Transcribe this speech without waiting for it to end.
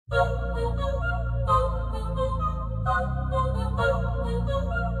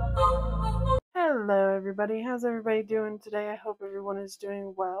Hello everybody, how's everybody doing today? I hope everyone is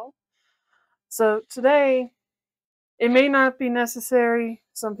doing well. So today, it may not be necessary,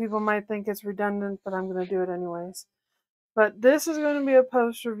 some people might think it's redundant, but I'm going to do it anyways. But this is going to be a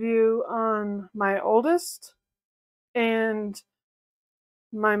post review on my oldest and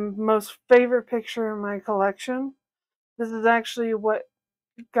my most favorite picture in my collection. This is actually what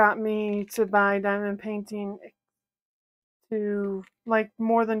got me to buy diamond painting, to like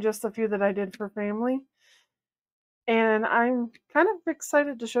more than just a few that I did for family. And I'm kind of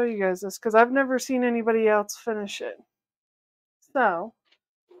excited to show you guys this because I've never seen anybody else finish it. So,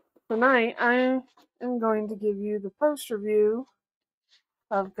 tonight I am going to give you the post review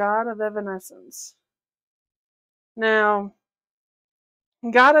of God of Evanescence. Now,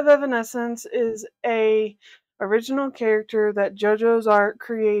 God of Evanescence is a original character that JoJo's art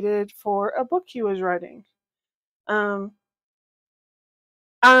created for a book he was writing.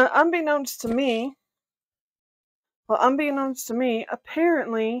 Unbeknownst to me,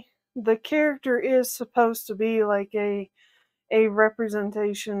 apparently the character is supposed to be like a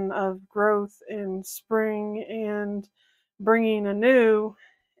representation of growth in spring and bringing anew.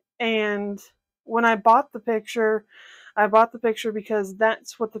 And when I bought the picture because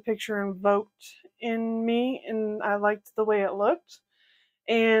that's what the picture invoked in me, and I liked the way it looked.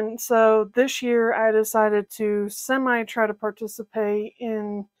 And so this year I decided to try to participate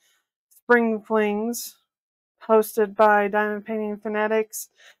in Spring Flings, hosted by Diamond Painting Fanatics,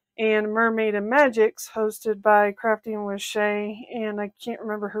 and Mermaid and Magics, hosted by Crafting with Shay, and I can't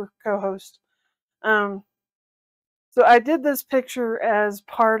remember her co-host. So I did this picture as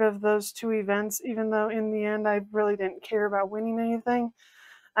part of those two events, even though in the end I really didn't care about winning anything.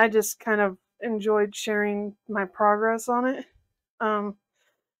 I just kind of enjoyed sharing my progress on it.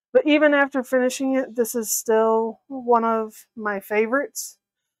 But even after finishing it, this is still one of my favorites.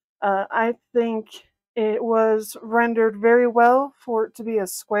 I think it was rendered very well for it to be a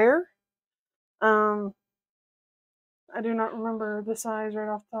square. I do not remember the size right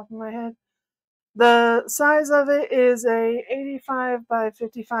off the top of my head. The size of it is a 85 by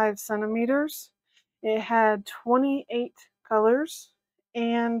 55 centimeters. It had 28 colors,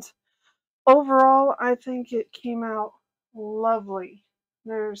 and overall I think it came out lovely.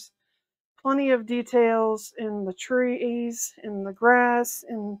 There's plenty of details in the trees, in the grass,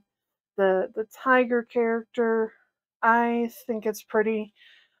 in the tiger character. I think it's pretty.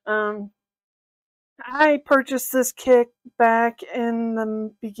 I purchased this kit back in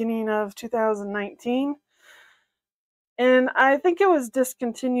the beginning of 2019, and I think it was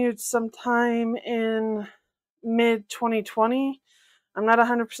discontinued sometime in mid 2020. I'm not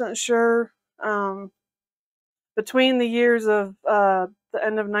 100% sure. Between the years of the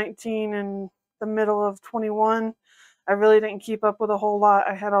end of 19 and the middle of 21, I really didn't keep up with a whole lot.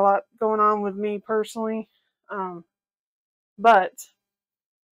 I had a lot going on with me personally. But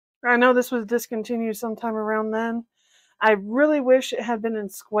I know this was discontinued sometime around then. I really wish it had been in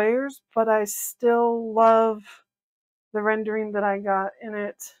squares, but I still love the rendering that I got in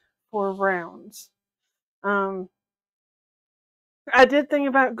it for rounds. I did think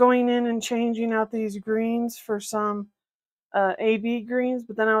about going in and changing out these greens for some AB greens,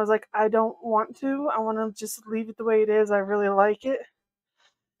 but then I was like, I don't want to. I want to just leave it the way it is. I really like it.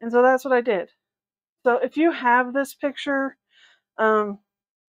 And so that's what I did. So if you have this picture,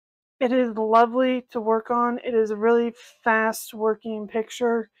 it is lovely to work on. It is a really fast working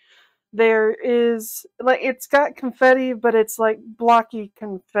picture. There is, like, it's got confetti, but it's like blocky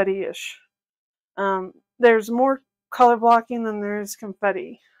confetti-ish. There's more color blocking than there is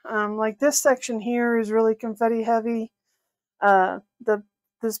confetti. Like this section here is really confetti heavy.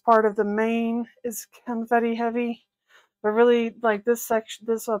 This part of the mane is confetti heavy, but really like this section,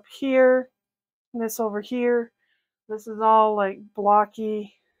 this up here, this over here, this is all like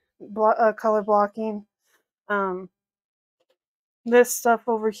blocky, color blocking. This stuff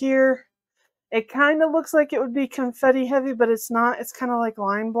over here, it kind of looks like it would be confetti heavy, but it's not. It's kind of like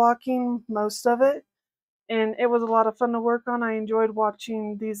line blocking, most of it. And it was a lot of fun to work on. I enjoyed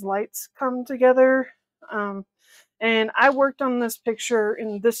watching these lights come together. And I worked on this picture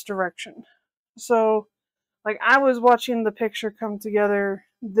in this direction. So, like, I was watching the picture come together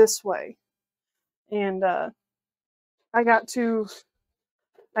this way. And I got to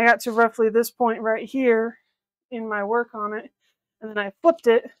roughly this point right here in my work on it. And then I flipped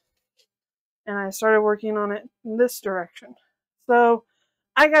it and I started working on it in this direction. So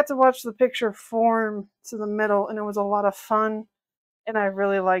I got to watch the picture form to the middle, and it was a lot of fun, and I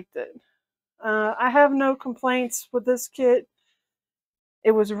really liked it. I have no complaints with this kit.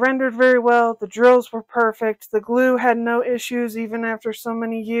 It was rendered very well. The drills were perfect. The glue had no issues even after so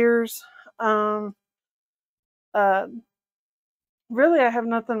many years. Um, uh, really, I have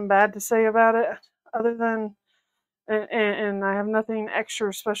nothing bad to say about it other than, and I have nothing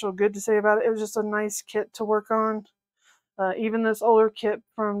extra special good to say about it. It was just a nice kit to work on. Even this older kit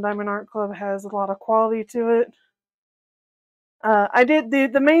from Diamond Art Club has a lot of quality to it. I did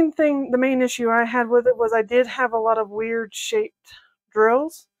the main issue I had with it was I did have a lot of weird shaped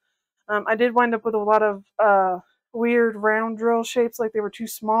drills. I did wind up with a lot of weird round drill shapes, like they were too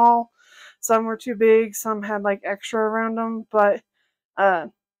small. Some were too big. Some had like extra around them, but uh,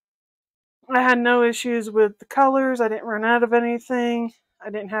 I had no issues with the colors. I didn't run out of anything. I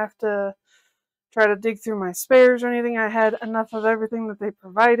didn't have to try to dig through my spares or anything. I had enough of everything that they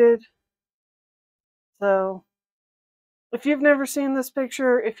provided. So if you've never seen this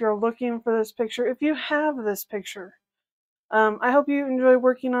picture, if you're looking for this picture, if you have this picture, I hope you enjoy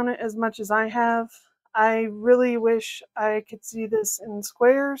working on it as much as I have. I really wish I could see this in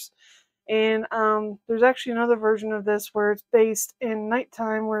squares. And there's actually another version of this where it's based in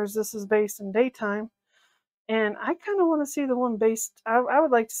nighttime, whereas this is based in daytime. And I kind of want to see the one based, I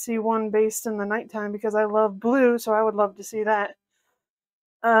would like to see one based in the nighttime because I love blue, so I would love to see that.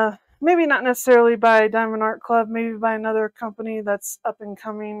 Maybe not necessarily by Diamond Art Club, maybe by another company that's up and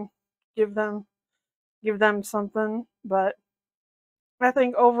coming. Give them something. But I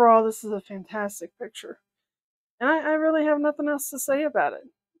think overall this is a fantastic picture. And I really have nothing else to say about it.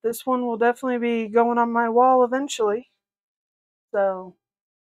 This one will definitely be going on my wall eventually. So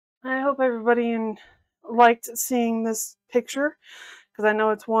I hope everybody liked seeing this picture because I know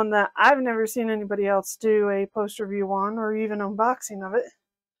it's one that I've never seen anybody else do a post review on or even unboxing of it.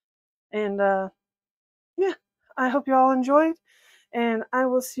 And yeah, I hope you all enjoyed. And I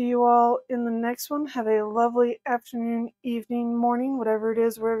will see you all in the next one. Have a lovely afternoon, evening, morning, whatever it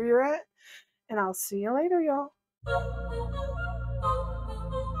is, wherever you're at. And I'll see you later, y'all.